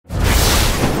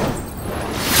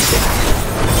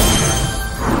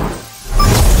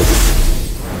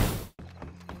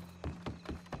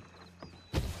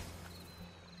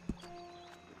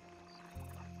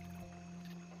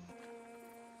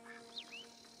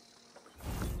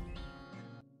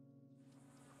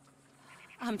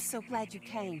I'm so glad you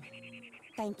came.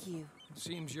 Thank you.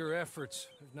 Seems your efforts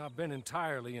have not been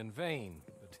entirely in vain,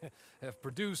 but have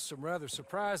produced some rather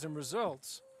surprising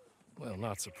results. Well,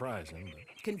 not surprising,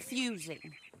 but...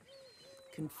 Confusing.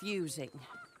 Confusing.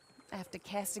 After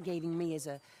castigating me as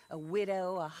a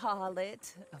widow, a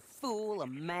harlot, a fool, a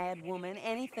mad woman,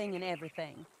 anything and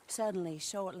everything. Suddenly,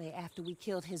 shortly after we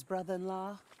killed his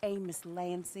brother-in-law, Amos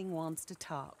Lansing wants to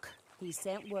talk. He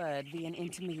sent word via an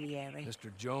intermediary.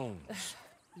 Mr. Jones.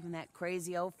 Even that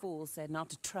crazy old fool said not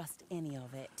to trust any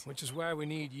of it. Which is why we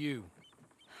need you.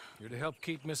 You're to help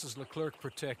keep Mrs. Leclerc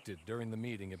protected during the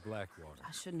meeting at Blackwater.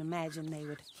 I shouldn't imagine they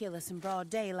would kill us in broad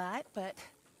daylight, but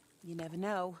you never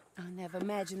know. I never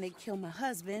imagined they'd kill my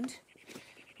husband,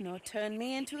 nor turn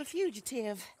me into a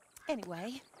fugitive.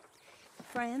 Anyway,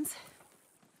 friends,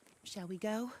 shall we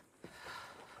go?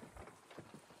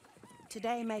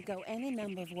 Today may go any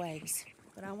number of ways,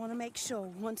 but I want to make sure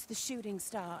once the shooting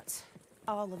starts,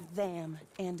 all of them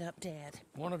end up dead.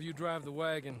 One of you drive the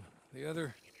wagon, the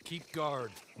other keep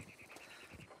guard.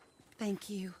 Thank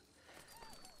you.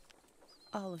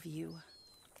 All of you.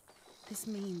 This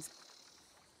means...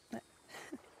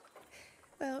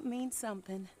 well, it means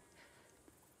something.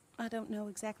 I don't know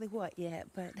exactly what yet,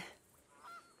 but...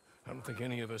 I don't think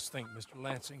any of us think Mr.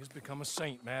 Lansing has become a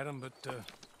saint, madam, but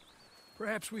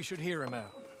perhaps we should hear him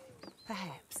out.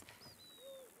 Perhaps.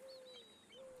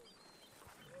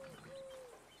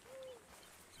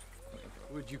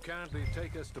 Would you kindly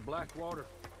take us to Blackwater?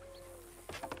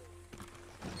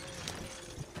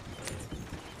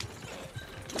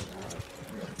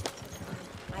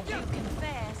 I do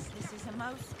confess, this is a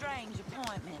most strange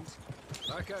appointment.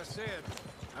 Like I said,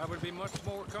 I would be much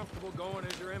more comfortable going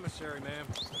as your emissary, ma'am.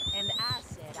 And I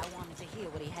said I wanted to hear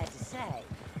what he had to say.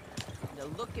 To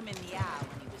look him in the eye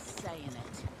when he was saying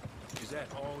it. Is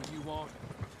that all you want?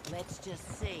 Let's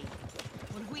just see.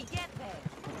 When we get there,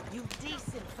 you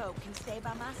decent folk can stay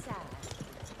by my side.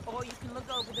 Or you can look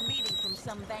over the meeting from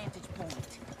some vantage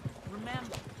point.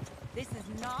 Remember, this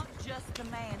is not just the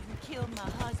man who killed my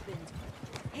husband.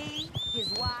 He, his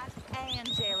wife,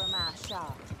 and Jeremiah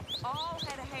Shaw all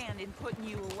had a hand in putting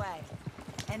you away.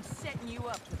 And setting you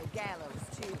up for the gallows,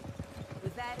 too.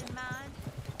 With that in mind,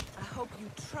 I hope you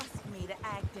trust me to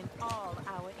act in all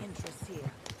our interests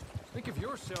here. Think of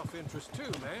your self-interest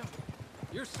too, ma'am.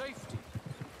 Your safety.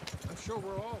 I'm sure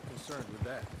we're all concerned with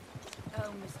that.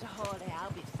 Oh, Mr. Hawley,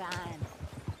 I'll be fine.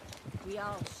 We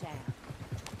all shall.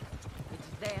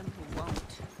 It's them who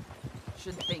won't,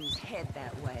 should things head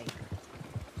that way.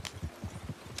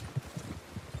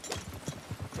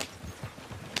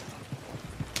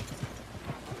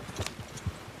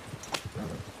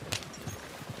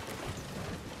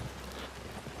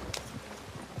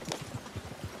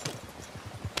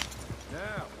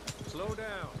 Now, slow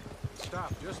down.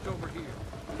 Stop just over here.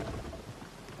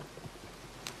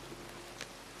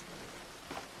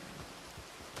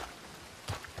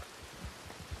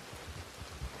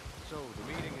 So,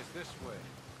 the meeting is this way.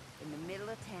 In the middle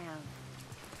of town.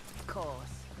 Of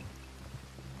course.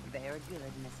 Very good,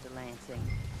 Mr. Lansing.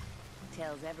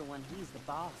 Tells everyone he's the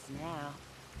boss now.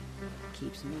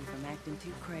 Keeps me from acting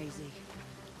too crazy.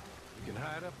 You can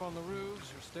hide up on the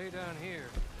roofs or stay down here.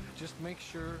 Just make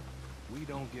sure we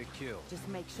don't get killed. Just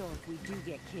make sure if we do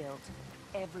get killed,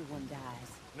 everyone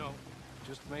dies. No,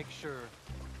 just make sure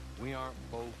we aren't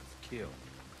both killed.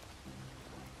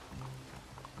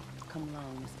 Come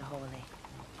along, Mr. Hawley.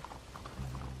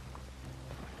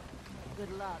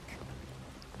 Good luck.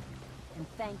 And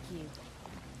thank you.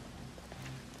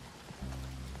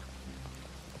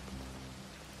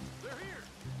 They're here!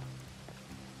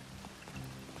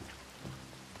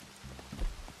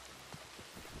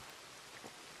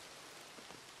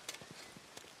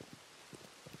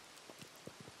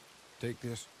 Take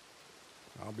this.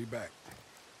 I'll be back.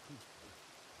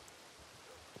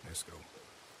 Let's go.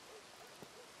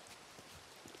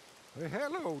 Hey,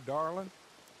 hello, darling.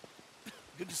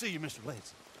 Good to see you, Mr.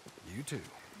 Lansing. You too.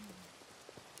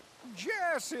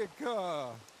 Jessica!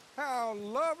 How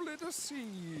lovely to see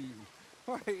you.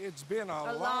 Why, it's been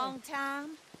A long time?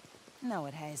 No,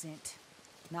 it hasn't.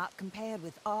 Not compared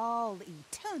with all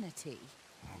eternity.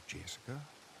 Oh, Jessica,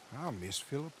 I miss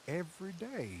Philip every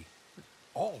day.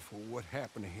 Awful what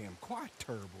happened to him. Quite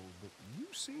terrible, but you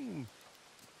seem...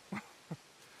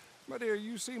 My dear,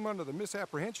 you seem under the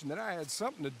misapprehension that I had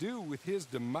something to do with his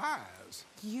demise.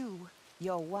 You,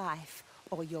 your wife,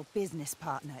 or your business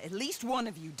partner. At least one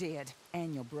of you did.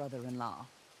 And your brother-in-law.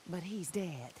 But he's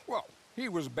dead. Well, he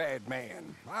was a bad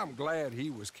man. I'm glad he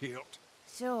was killed.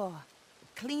 Sure.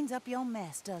 Cleans up your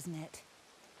mess, doesn't it?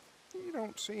 You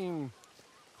don't seem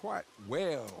quite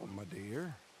well, my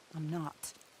dear. I'm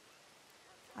not.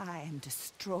 I am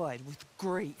destroyed with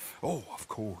grief. Oh, of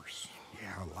course.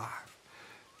 Yeah, life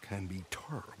can be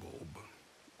terrible, but...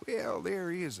 Well,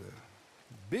 there is a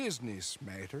business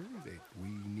matter that we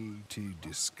need to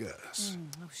discuss.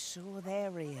 Oh, sure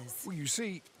there is. Well, you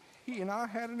see, he and I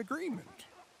had an agreement.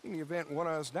 In the event one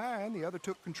of us died, the other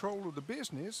took control of the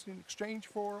business in exchange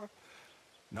for a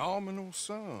nominal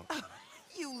sum.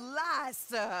 You lie,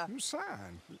 sir. You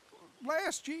signed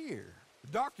last year.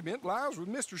 The document lies with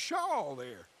Mr. Shaw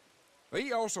there.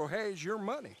 He also has your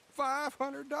money,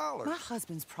 $500. My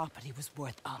husband's property was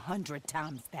worth 100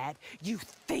 times that. You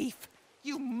thief!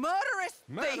 You murderous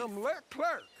thief! Madam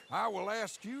Leclerc, I will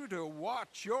ask you to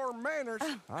watch your manners.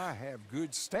 I have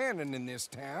good standing in this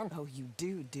town. Oh, you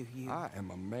do you? I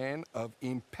am a man of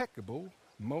impeccable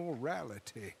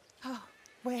morality. Oh,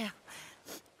 well,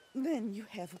 then you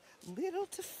have little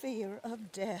to fear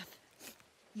of death.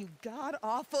 You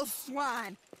god-awful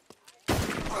swine!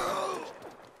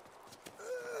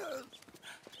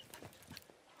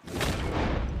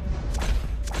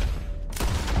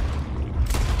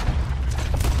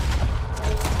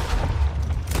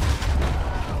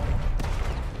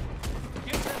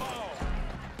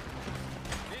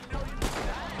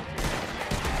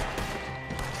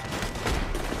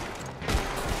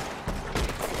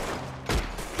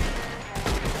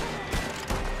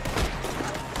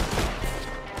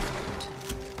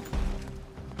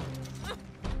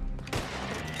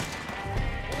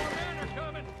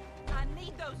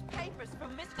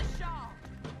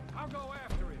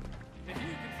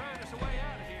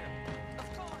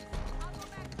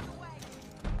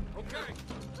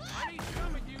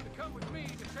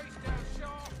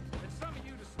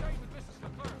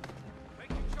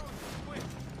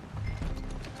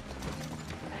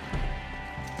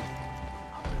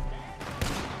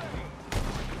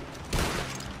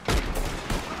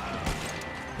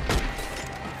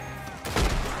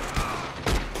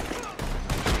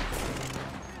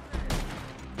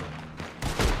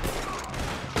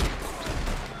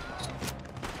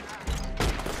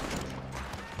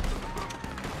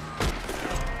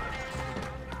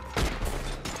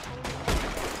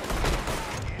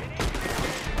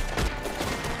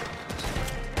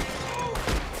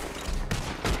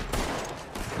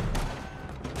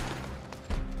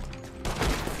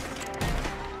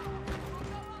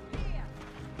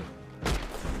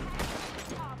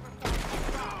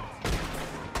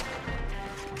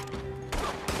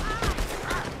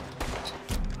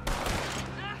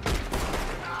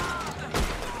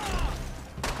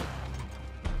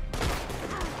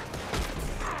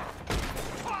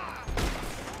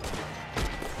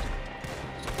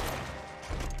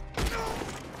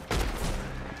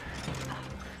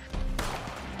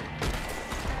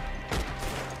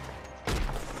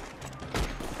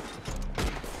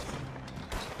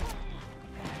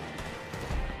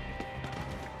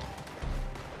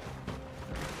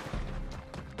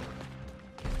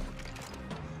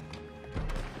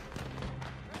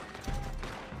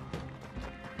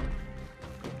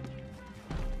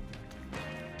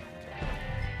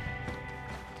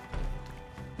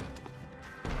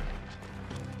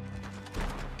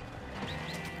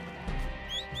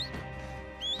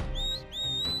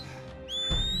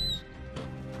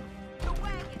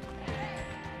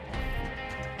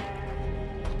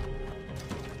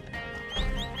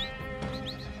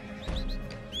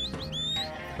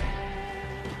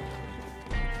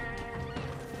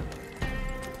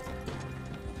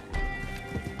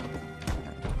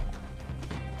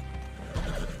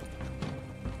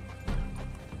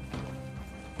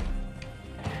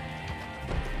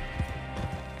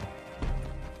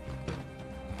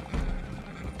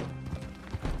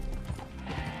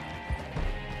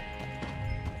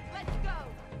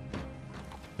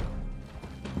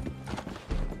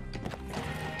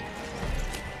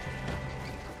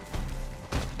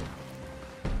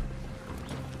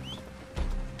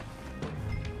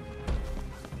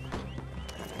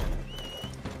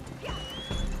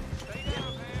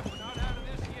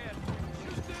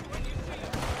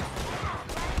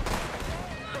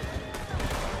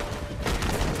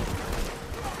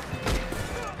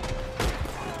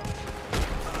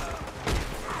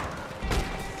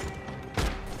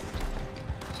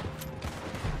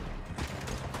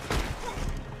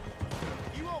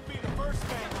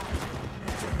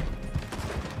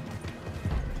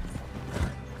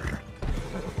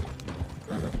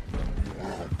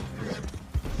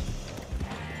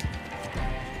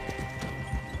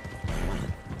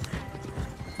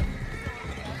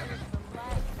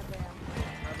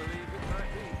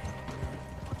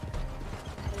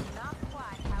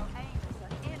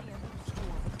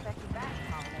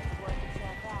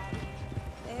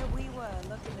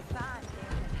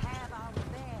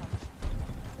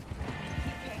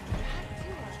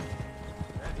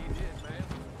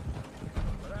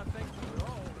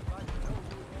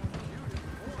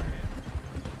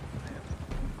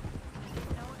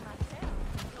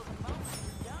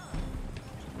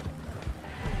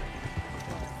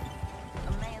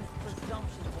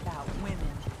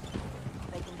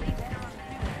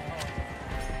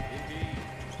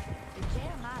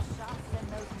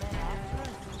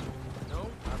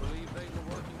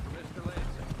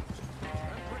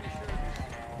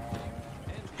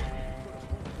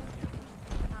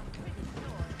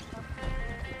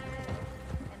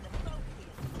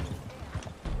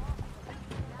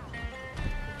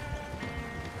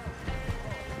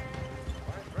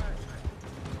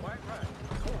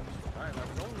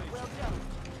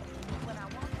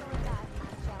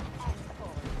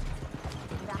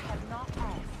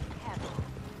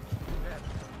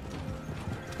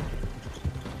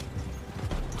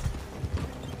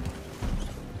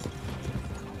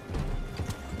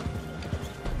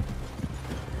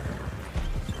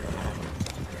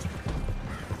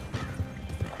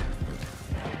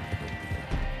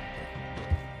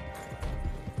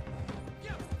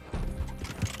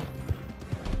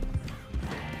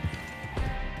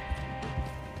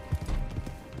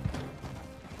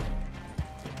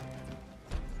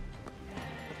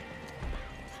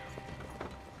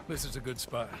 This is a good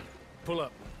spot. Pull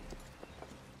up.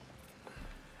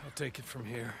 I'll take it from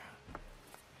here.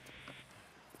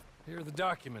 Here are the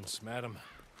documents, madam.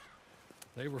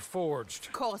 They were forged.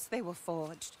 Of course they were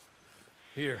forged.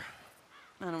 Here.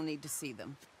 I don't need to see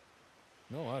them.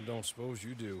 No, I don't suppose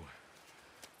you do.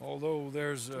 Although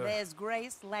there's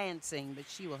Grace Lansing, but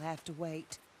she will have to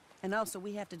wait. And also,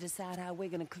 we have to decide how we're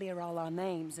gonna clear all our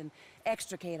names and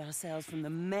extricate ourselves from the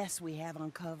mess we have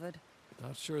uncovered.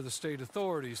 Not sure the state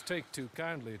authorities take too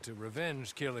kindly to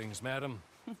revenge killings, madam.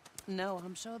 No,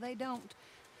 I'm sure they don't.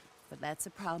 But that's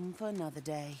a problem for another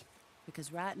day.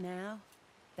 Because right now,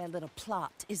 that little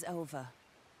plot is over.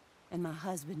 And my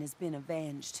husband has been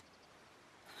avenged.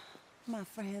 My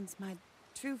friends, my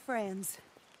true friends.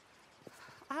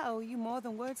 I owe you more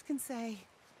than words can say.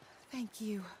 Thank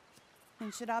you.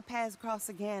 And should our paths cross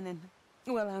again, and,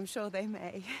 well, I'm sure they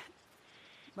may.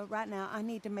 But right now, I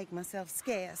need to make myself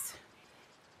scarce.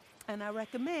 And I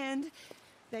recommend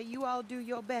that you all do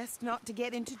your best not to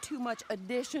get into too much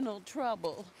additional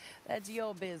trouble. That's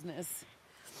your business.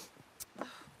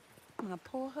 My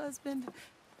poor husband,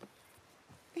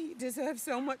 he deserves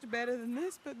so much better than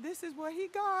this, but this is what he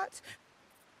got.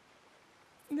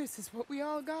 This is what we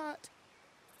all got.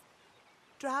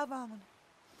 Drive on,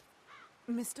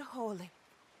 Mr. Hawley.